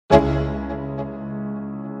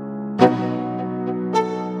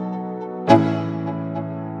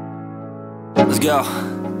go.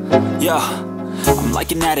 Yo, I'm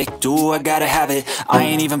like an addict, do I gotta have it. I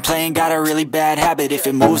ain't even playing, got a really bad habit. If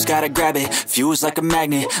it moves, gotta grab it, fuse like a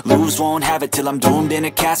magnet. Lose, won't have it till I'm doomed in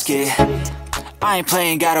a casket. I ain't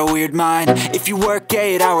playing, got a weird mind. If you work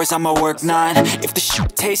 8 hours, I'ma work 9. If the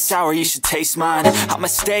shit tastes sour, you should taste mine. I'ma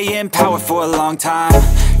stay in power for a long time.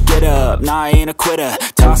 Get up, nah, I ain't a quitter.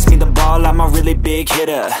 Toss me the ball, I'm a really big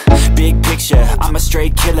hitter. Big picture, I'm a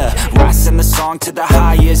straight killer. Rising the song to the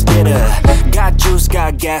highest bidder. Got juice,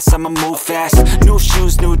 got gas, I'ma move fast. New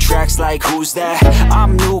shoes, new tracks, like who's that?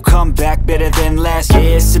 I'm new, come back, better than last.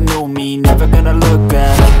 Yeah, it's a new me, never gonna look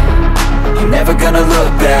back. I'm never gonna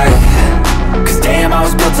look back. Cause damn, I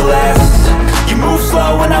was built to last. You move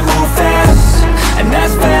slow and I move fast, and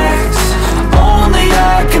that's facts. Only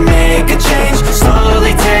I can make a change.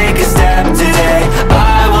 Slowly take a step today.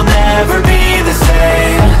 I will never be the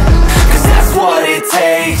same. Cause that's what it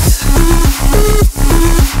takes.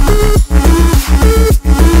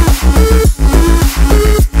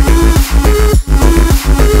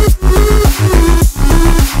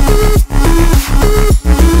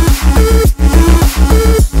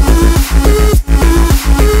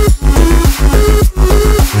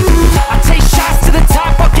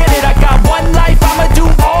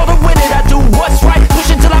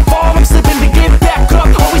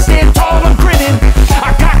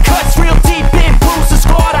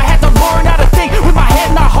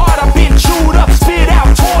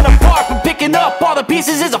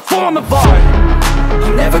 Pieces is a form of art.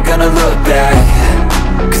 I'm never gonna look back.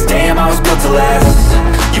 Cause damn, I was built to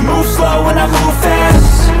last. You move slow and I move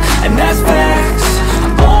fast, and that's facts.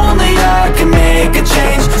 Only I can make a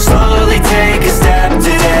change. Slowly take a step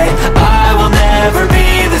today. I will never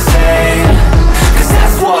be the same. Cause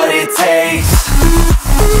that's what it takes.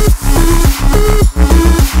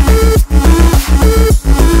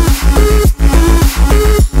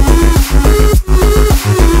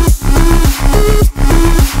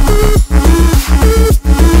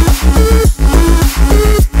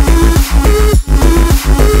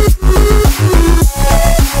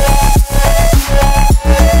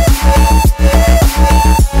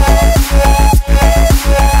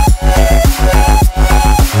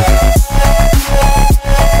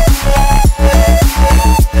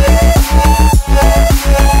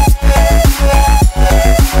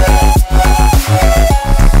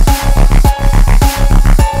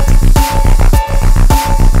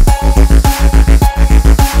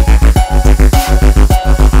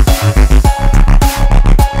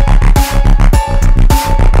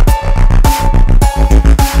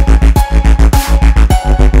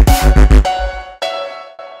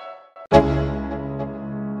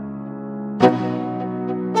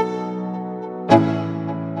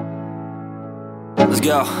 Let's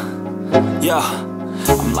go. Yo,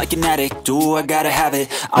 I'm like an addict, do I gotta have it.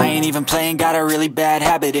 I ain't even playing, got a really bad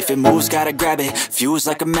habit. If it moves, gotta grab it, fuse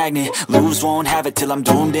like a magnet. Lose, won't have it till I'm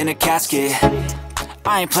doomed in a casket.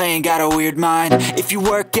 I ain't playing, got a weird mind. If you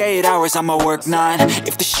work 8 hours, I'ma work 9.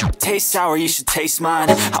 If the shit tastes sour, you should taste mine.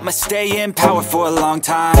 I'ma stay in power for a long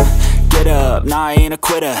time. Get up, nah, I ain't a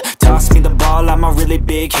quitter. Toss me the ball, I'm a really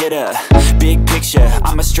big hitter. Big picture,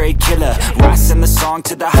 I'm a straight killer. Rising the song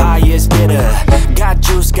to the highest bidder. Got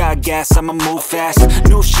juice, got gas, I'ma move fast.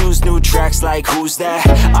 New shoes, new tracks, like who's that?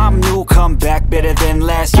 I'm new, come back, better than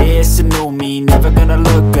last. Yeah, it's a new me, never gonna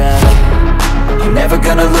look back. I'm never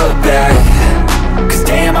gonna look back. Cause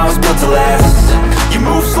damn, I was built to last. You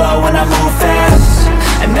move slow and I move fast,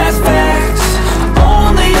 and that's facts.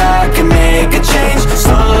 Only I can make a change.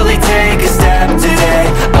 Slowly take a step today.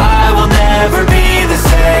 I will never be the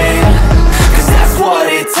same. Cause that's what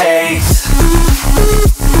it takes.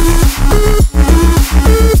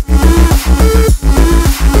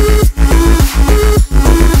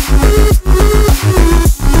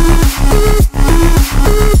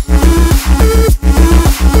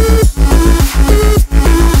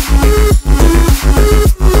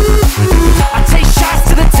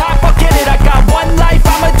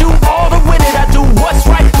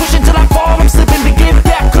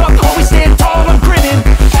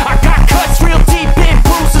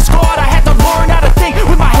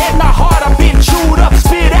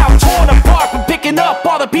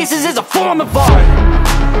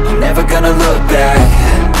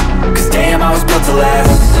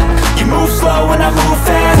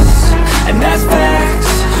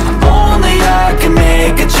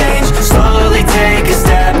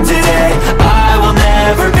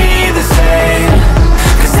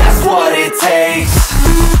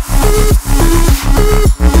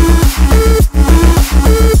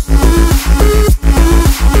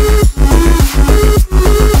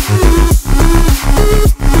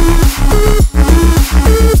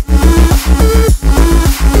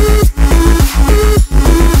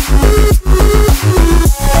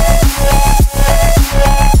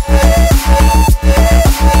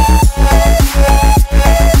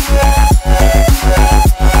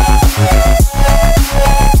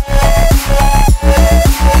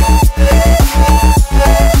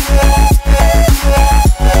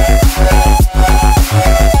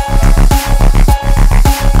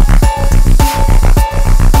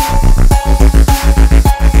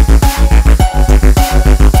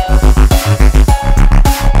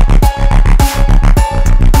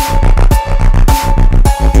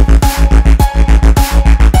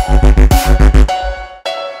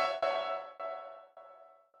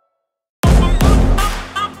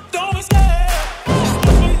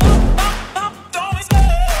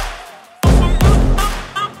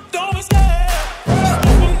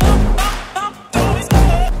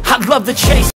 I love the chase.